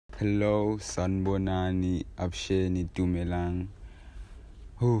Hello, Sanbonani, Absheni, Dumelang.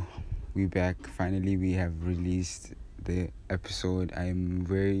 We back. Finally, we have released the episode. I'm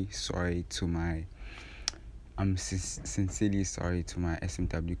sincerely sorry to my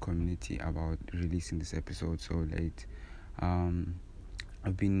SMW community about releasing this episode so late.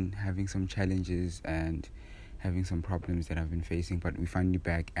 I've been having some challenges and having some problems that I've been facing, but we finally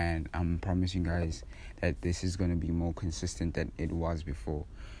back, and I'm promising guys that this is going to be more consistent than it was before.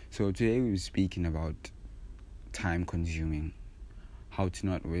 So today we're speaking about time consuming, how to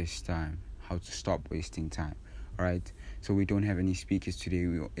not waste time, how to stop wasting time. All right. So we don't have any speakers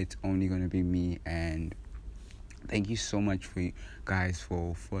today. It's only going to be me, and thank you so much for guys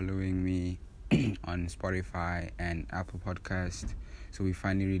for following me on Spotify and Apple Podcast. So we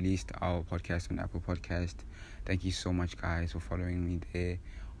finally released our podcast on Apple Podcast. Thank you so much guys for following me there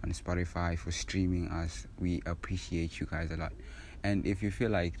on Spotify, for streaming us. We appreciate you guys a lot. And if you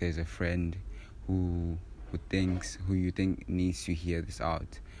feel like there's a friend who you think needs to hear this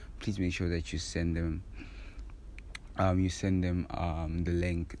out, please make sure that you send them the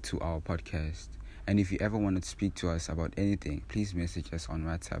link to our podcast. And if you ever want to speak to us about anything, please message us on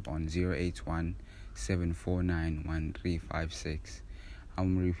WhatsApp on 081 749 1356.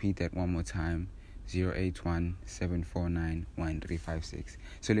 I'm going to repeat that one more time, 081 749 1356.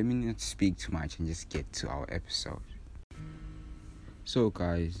 So let me not speak too much and just get to our episode. So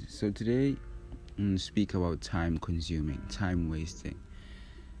guys, today I'm going to speak about time consuming, time wasting.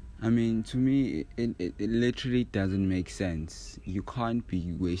 I mean, to me, it literally doesn't make sense. You can't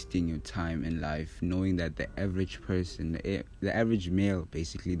be wasting your time in life knowing that the average person, the average male,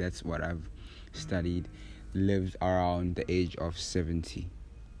 basically, that's what I've studied, lives around the age of 70,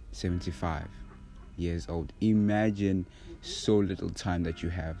 75 years old. Imagine so little time that you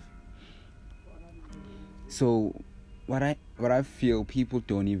have. So what I feel, people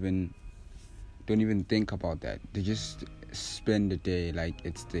don't even think about that. They just spend the day like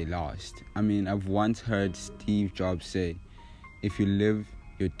it's their last. I mean, I've once heard Steve Jobs say, if you live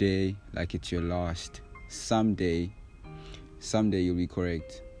your day like it's your last, someday you'll be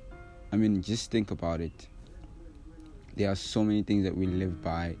correct. I mean, just think about it. There are so many things that we live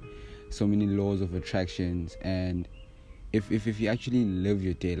by, so many laws of attractions, and if you actually live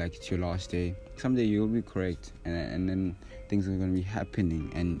your day like it's your last day, someday you'll be correct, and then things are going to be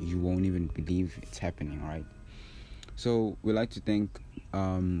happening and you won't even believe it's happening, right? So we'd like to thank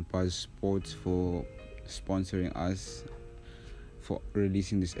Buzz Sports for sponsoring us, for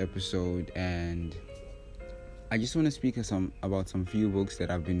releasing this episode. And I just want to speak about some few books that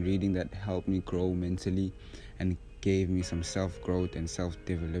I've been reading that helped me grow mentally and gave me some self-growth and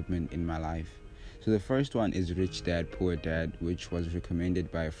self-development in my life. So the first one is Rich Dad, Poor Dad, which was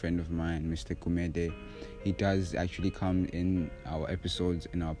recommended by a friend of mine, Mr. Kumede. He does actually come in our episodes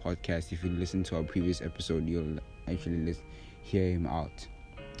in our podcast. If you listen to our previous episode, you'll actually hear him out.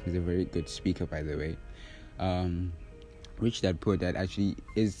 He's a very good speaker, by the way. Rich Dad, Poor Dad actually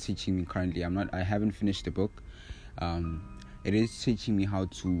is teaching me currently. I haven't finished the book. It is teaching me how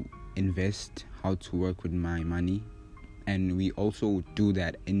to invest, how to work with my money, and we also do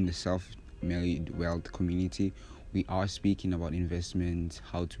that in the self-made wealth community. We are speaking about investments,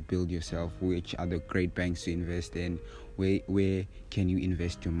 how to build yourself, which are the great banks to invest in, where can you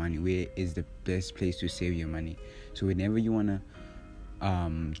invest your money, where is the best place to save your money. So whenever you want to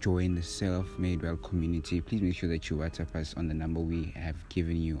join the self-made wealth community, please make sure that you WhatsApp us on the number we have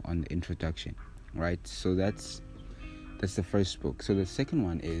given you on the introduction, right? So that's the first book. So the second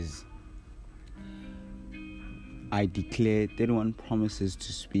one is I Declare 31 Promises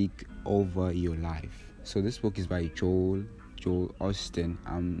to Speak Over Your Life. So this book is by Joel Osteen.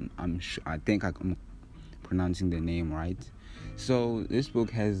 I'm sure, I think I'm pronouncing the name right. So this book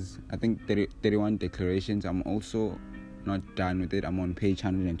has, I think, 31 declarations. I'm also not done with it. I'm on page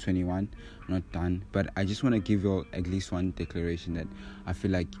 121. I'm not done, but I just want to give you at least one declaration that I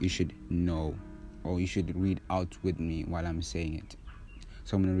feel like you should know, or you should read out with me while I'm saying it.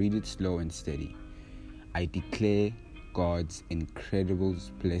 So I'm going to read it slow and steady. I declare God's incredible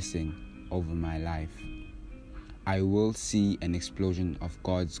blessing over my life. I will see an explosion of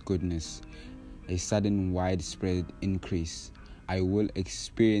God's goodness, a sudden widespread increase. I will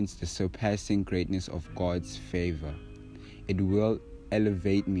experience the surpassing greatness of God's favor. It will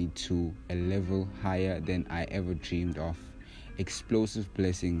elevate me to a level higher than I ever dreamed of. Explosive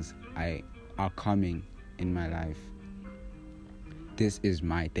blessings are coming in my life. This is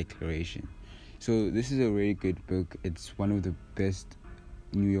my declaration. So this is a really good book. It's one of the best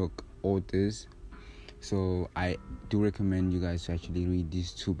New York authors. So I do recommend you guys to actually read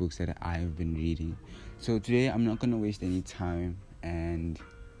these two books that I have been reading. So today I'm not going to waste any time and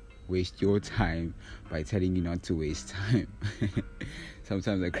waste your time by telling you not to waste time.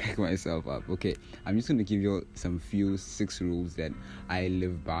 Sometimes I crack myself up. Okay, I'm just going to give you some few 6 rules that I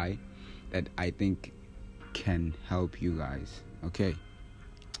live by that I think can help you guys. Okay,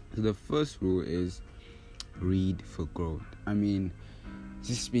 so the first rule is read for growth. I mean,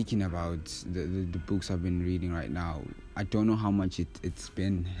 just speaking about the books I've been reading right now, I don't know how much it's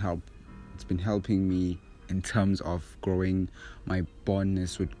been helping me in terms of growing my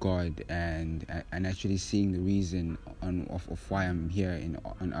bondness with God and actually seeing the reason of why I'm here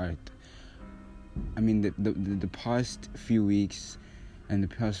on earth. I mean, the past few weeks and the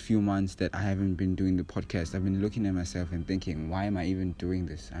past few months that I haven't been doing the podcast, I've been looking at myself and thinking, why am I even doing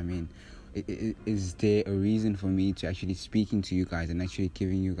this? I mean, is there a reason for me to actually speaking to you guys and actually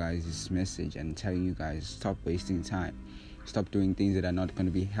giving you guys this message and telling you guys, stop wasting time, stop doing things that are not going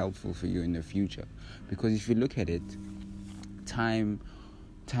to be helpful for you in the future? Because if you look at it, time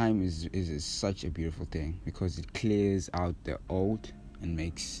is such a beautiful thing, because it clears out the old and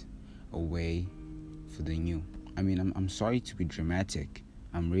makes a way for the new. I mean, I'm sorry to be dramatic.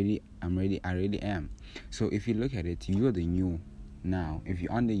 I really am. So if you look at it, you are the new now. If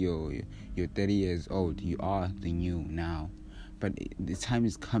you're under your 30 years old, you are the new now. But the time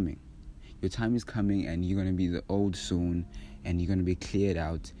is coming. Your time is coming, and you're going to be the old soon, and you're going to be cleared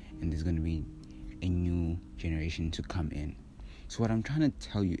out, and there's going to be a new generation to come in. So what I'm trying to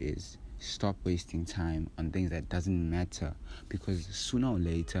tell you is, stop wasting time on things that doesn't matter, because sooner or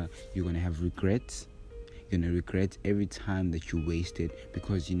later you're going to have regrets. You're going to regret every time that you wasted,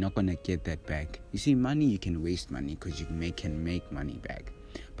 because you're not going to get that back. You see, money, you can waste money because you can make money back,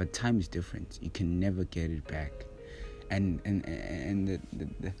 but time is different. You can never get it back. And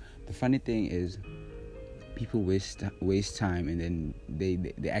the funny thing is, people waste time, and then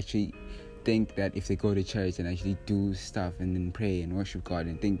they actually think that if they go to church and actually do stuff and then pray and worship God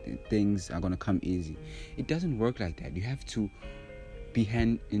and think things are going to come easy. It doesn't work like that. You have to be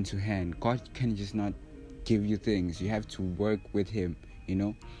hand into hand. God can just not give you things. You have to work with Him, you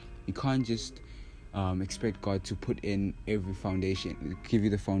know. You can't just expect God to put in every foundation, give you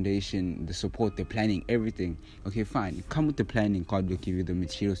the foundation, the support, the planning, everything. Okay, fine. Come with the planning. God will give you the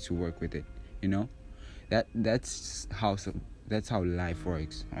materials to work with it, you know. That's how life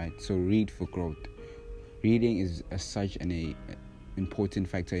works, right? So read for growth. Reading is such an important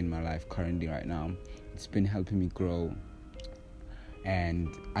factor in my life currently right now. It's been helping me grow, and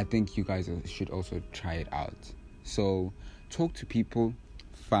I think you guys should also try it out. So talk to people,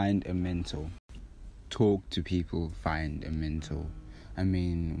 find a mentor. Talk to people, find a mentor. I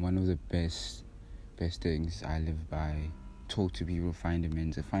mean, one of the best things I live by. Talk to people, find a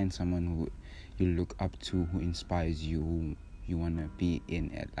mentor. Find someone who you look up to, who inspires you, who you want to be in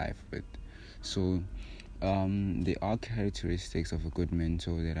at life with. So there are characteristics of a good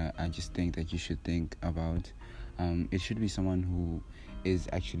mentor that I just think that you should think about. It should be someone who is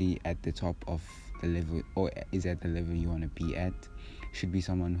actually at the top of the level, or is at the level you want to be at. It should be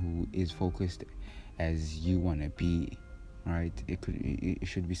someone who is focused as you want to be, right? It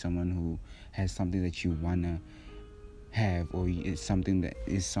should be someone who has something that you want to have, or it's something that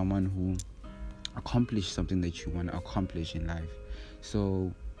is someone who accomplished something that you want to accomplish in life.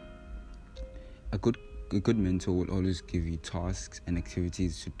 So a good mentor will always give you tasks and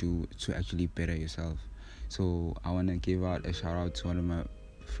activities to do to actually better yourself. So I want to give out a shout out to one of my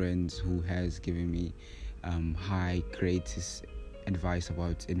friends who has given me high creative advice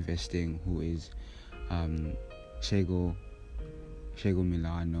about investing, who is Shego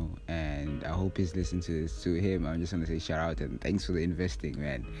Milano, and I hope he's listening to this. To him, I'm just going to say shout out and thanks for the investing,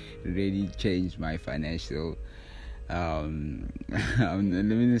 man. It really changed my financial let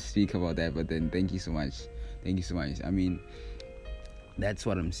me just speak about that, but then thank you so much. I mean, that's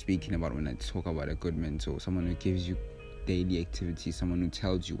what I'm speaking about when I talk about a good mentor. Someone who gives you daily activities, someone who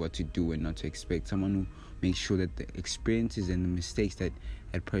tells you what to do and not to expect, someone who makes sure that the experiences and the mistakes that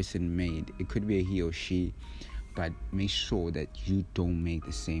person made, it could be a he or she, but make sure that you don't make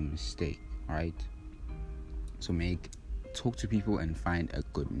the same mistake. All right, so talk to people and find a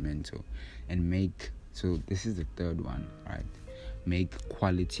good mentor, and so this is the third one, right? Make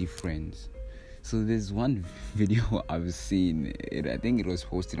quality friends. So there's one video I've seen, I think it was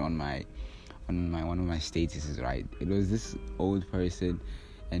posted on one of my statuses, right? It was this old person,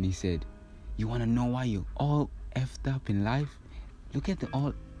 and he said, "You want to know why you're all effed up in life? Look at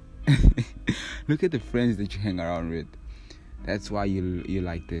look at the friends that you hang around with. That's why you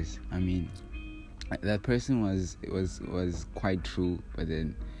like this." I mean, that person was quite true, but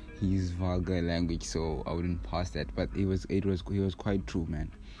then he used vulgar language, so I wouldn't pass that. But he was quite true, man.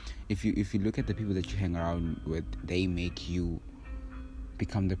 If you look at the people that you hang around with, they make you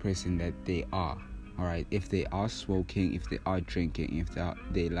become the person that they are. All right, if they are smoking, if they are drinking, if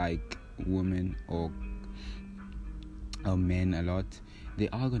they like women or men a lot, they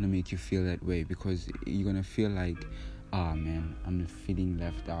are gonna make you feel that way, because you're gonna feel like, man, I'm feeling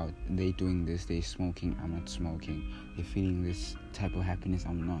left out. They doing this, they smoking, I'm not smoking. They're feeling this type of happiness,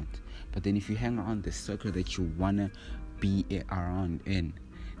 I'm not. But then if you hang around the circle that you wanna be around in,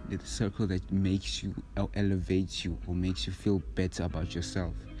 the circle that makes you or elevates you or makes you feel better about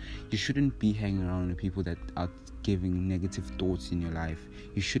yourself, you shouldn't be hanging around with people that are giving negative thoughts in your life.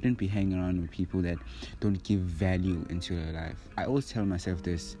 You shouldn't be hanging around with people that don't give value into your life. I always tell myself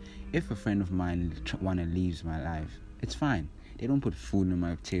this: if a friend of mine wanna leave my life, it's fine. They don't put food on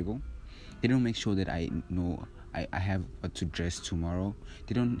my table. They don't make sure that I know I have what to dress tomorrow.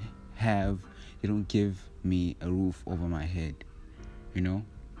 They don't give me a roof over my head, you know.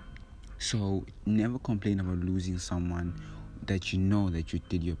 So never complain about losing someone that you know that you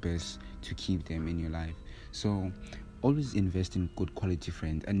did your best to keep them in your life. So always invest in good quality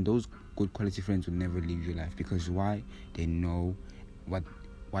friends, and those good quality friends will never leave your life, because why? They know what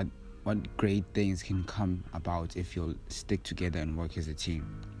great things can come about if you'll stick together and work as a team,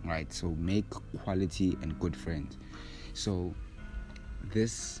 right? So make quality and good friends. So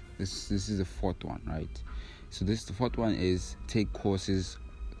this is the fourth one, right? So the fourth one is take courses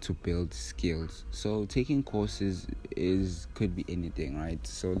to build skills. So taking courses could be anything, right?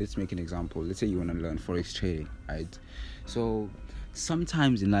 So let's make an example. Let's say you want to learn forex trading, right? So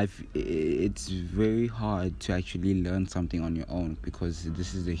sometimes in life it's very hard to actually learn something on your own, because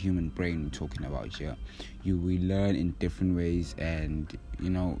this is the human brain we're talking about here. We learn in different ways, and you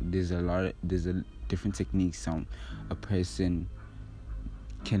know there's a different techniques a person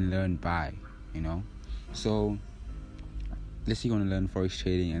can learn by, you know. So let's say you want to learn forex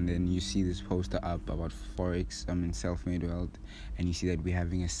trading, and then you see this poster up about forex, self-made wealth, and you see that we're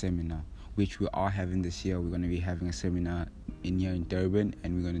having a seminar, which we are having this year. We're going to be having a seminar here in Durban,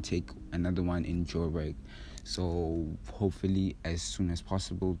 and we're going to take another one in Joburg. So hopefully as soon as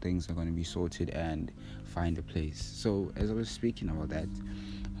possible things are going to be sorted and find a place. So as I was speaking about that,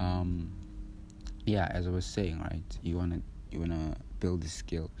 as I was saying, right, you wanna build a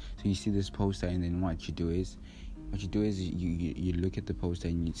skill. So you see this poster, and then what you do is you look at the poster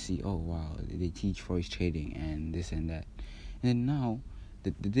and you see, oh wow, they teach forex trading and this and that. And then now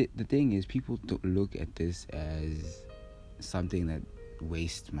the thing is, people don't look at this as something that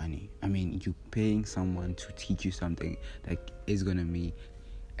wastes money. I mean, you're paying someone to teach you something that is gonna be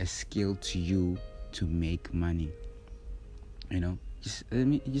a skill to you to make money. You know, just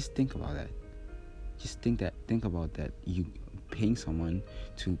think about that. Think about that. You paying someone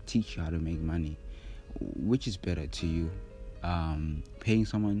to teach you how to make money. Which is better to you? Paying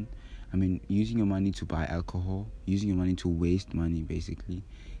someone, using your money to buy alcohol, using your money to waste money, basically,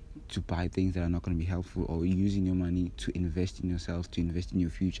 to buy things that are not going to be helpful, or using your money to invest in yourself, to invest in your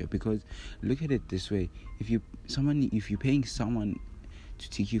future. Because look at it this way: if you're paying someone to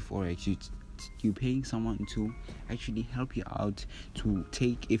teach you forex, you're paying someone to actually help you out, to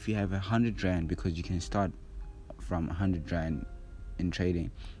take, if you have 100 rand, because you can start from 100 rand in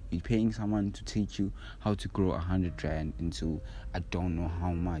trading. You're paying someone to teach you how to grow 100 rand into I don't know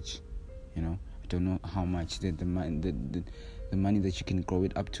how much. You know, I don't know how much. The money that you can grow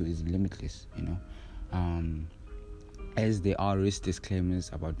it up to is limitless. You know, as there are risk disclaimers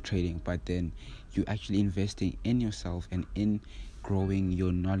about trading, but then you're actually investing in yourself and in growing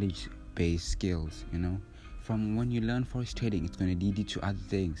your knowledge-based skills. You know, from when you learn forex trading, it's going to lead you to other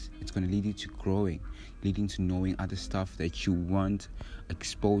things. It's going to lead you to growing, leading to knowing other stuff that you weren't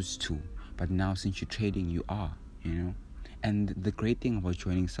exposed to. But now, since you're trading, you are, you know. And the great thing about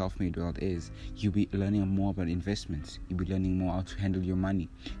joining Self-Made Wealth is you'll be learning more about investments. You'll be learning more how to handle your money.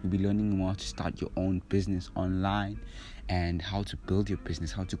 You'll be learning more how to start your own business online, and how to build your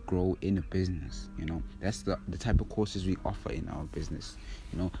business, how to grow in a business. You know, that's the type of courses we offer in our business.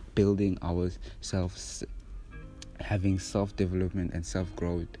 You know, building ourselves, having self-development and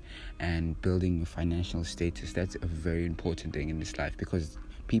self-growth, and building your financial status. That's a very important thing in this life, because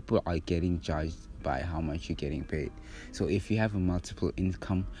people are getting judged by how much you're getting paid. So if you have a multiple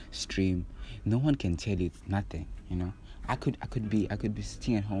income stream, no one can tell you nothing. You know, I could be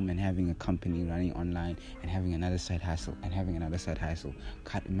sitting at home and having a company running online, and having another side hustle, and having another side hustle.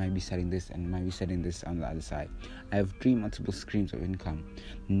 Might be selling this and might be selling this on the other side. I have 3 multiple streams of income.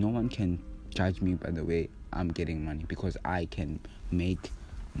 No one can judge me by the way I'm getting money, because I can make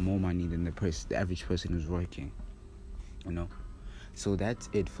more money than the average person who's working. You know. So that's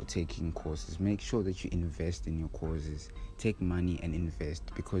it for taking courses. Make sure that you invest in your courses. Take money and invest,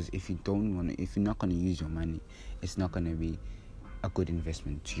 because if you're not going to use your money, it's not going to be a good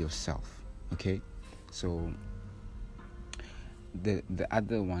investment to yourself. Okay, so the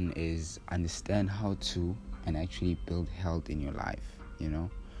other one is understand how to and actually build health in your life.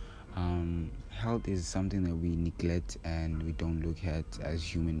 Health is something that we neglect and we don't look at as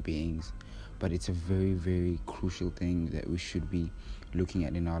human beings, but it's a very, very crucial thing that we should be looking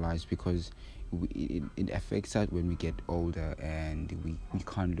at in our lives, because it affects us when we get older, and we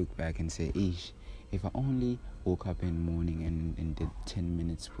can't look back and say, if I only woke up in the morning and did 10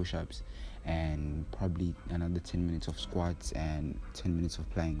 minutes push-ups and probably another 10 minutes of squats and 10 minutes of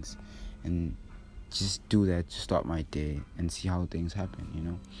planks, and just do that to start my day and see how things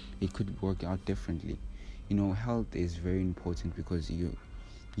happen. It could work out differently. Health is very important, because you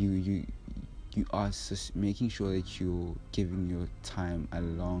are making sure that you're giving your time a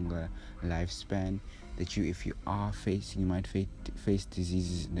longer lifespan, that if you might face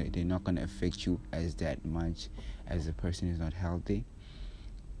diseases, they're not going to affect you as that much as a person who's not healthy.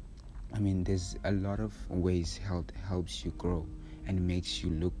 There's a lot of ways health helps you grow and makes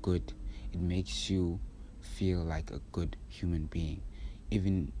you look good. It makes you feel like a good human being.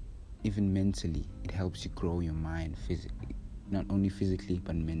 Even mentally, it helps you grow your mind physically, not only physically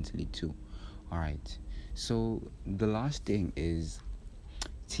but mentally too. Alright, so the last thing is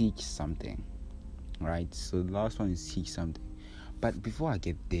teach something. Right, so the last one is teach something. But before I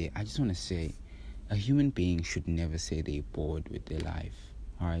get there, I just want to say, a human being should never say they're bored with their life.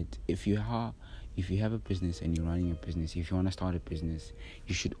 Alright, if you have a business and you're running a business, if you want to start a business,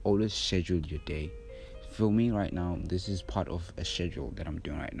 you should always schedule your day. For me right now, this is part of a schedule that I'm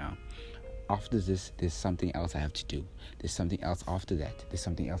doing right now. After this, there's something else I have to do. There's something else after that. There's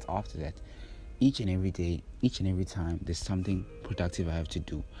something else after that. Each and every day, each and every time, there's something productive I have to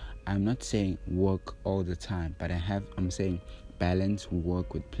do. I'm not saying work all the time, but I'm saying balance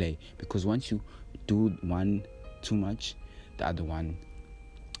work with play. Because once you do one too much, the other one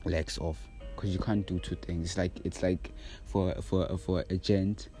legs off. Because you can't do two things. It's like for a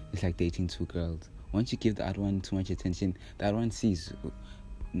gent, it's like dating two girls. Once you give the other one too much attention, the other one sees,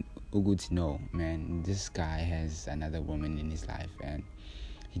 good, no, man, this guy has another woman in his life, and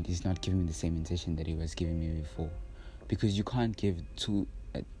he's not giving me the same attention that he was giving me before. Because you can't give two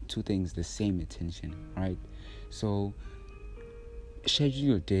things the same attention, right? So schedule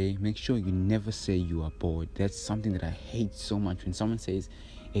your day. Make sure you never say you are bored. That's something that I hate so much. When someone says,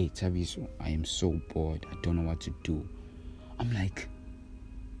 "Hey Tabiso, I am so bored, I don't know what to do," I'm like,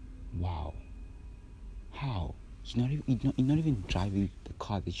 wow, how? You're not even driving the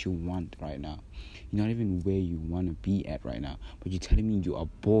car that you want right now. You're not even where you want to be at right now, but you're telling me you are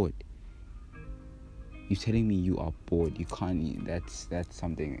bored. You're telling me you are bored. You can't. That's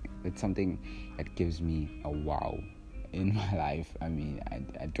something that gives me a wow in my life. I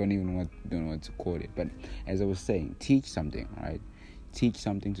don't even know what to call it. But as I was saying, teach something, right? Teach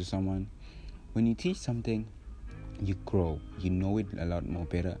something to someone. When you teach something, you grow. You know it a lot more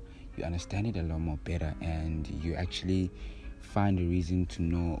better. You understand it a lot more better, and you actually find a reason to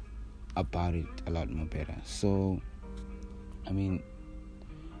know about it a lot more better. So,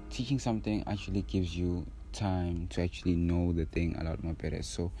 teaching something actually gives you time to actually know the thing a lot more better.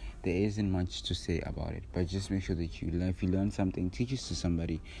 So there isn't much to say about it, but just make sure that if you learn something, teach it to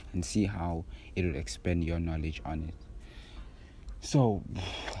somebody and see how it will expand your knowledge on it. So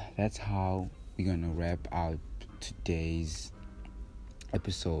that's how we're gonna wrap out today's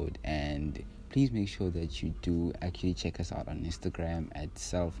episode, and please make sure that you do actually check us out on Instagram at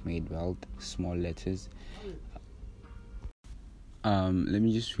selfmadewealth, small letters. Let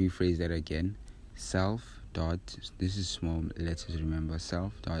me just rephrase that again. This is small letters, remember,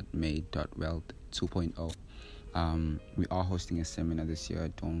 self.made.wealth 2.0. We are hosting a seminar this year.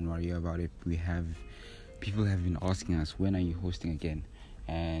 Don't worry about it. People have been asking us, when are you hosting again?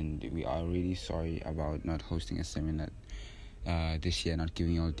 And we are really sorry about not hosting a seminar this year, not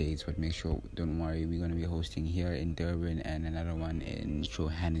giving you all dates, but don't worry, we're going to be hosting here in Durban and another one in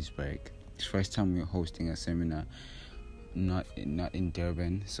Johannesburg. It's the first time we're hosting a seminar not in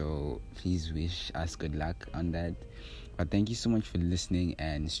Durban, so please wish us good luck on that. But thank you so much for listening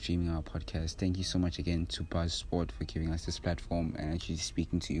and streaming our podcast. Thank you so much again to BuzzSport for giving us this platform and actually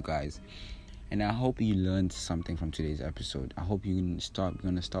speaking to you guys. And I hope you learned something from today's episode. I hope you're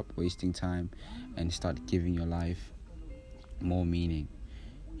gonna stop wasting time and start giving your life more meaning.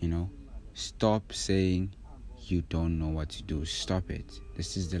 Stop saying you don't know what to do. Stop it.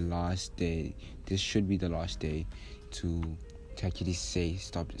 This is the last day. This should be the last day to actually say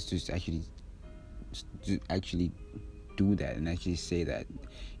stop. To actually do that and actually say that. You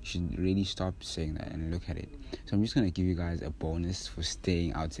should really stop saying that and look at it. So I'm just gonna give you guys a bonus for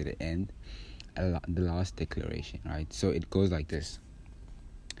staying out to the end. the last declaration, right? So it goes like this: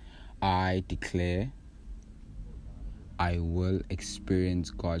 I declare I will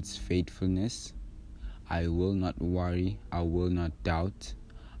experience God's faithfulness. I will not worry. I will not doubt.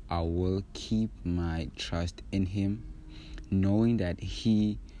 I will keep my trust in Him, knowing that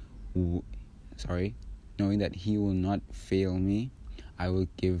knowing that He will not fail me. I will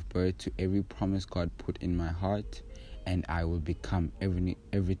give birth to every promise God put in my heart, and I will become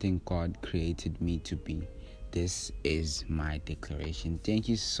everything God created me to be. This is my declaration. Thank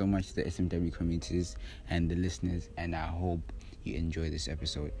you so much to the SMW communities and the listeners, and I hope you enjoy this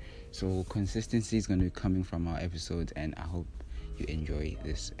episode. So consistency is going to be coming from our episodes, and I hope you enjoy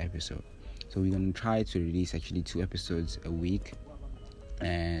this episode. So we're going to try to release actually 2 episodes a week.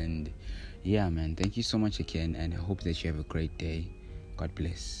 And yeah, man, thank you so much again, and I hope that you have a great day. God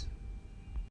bless.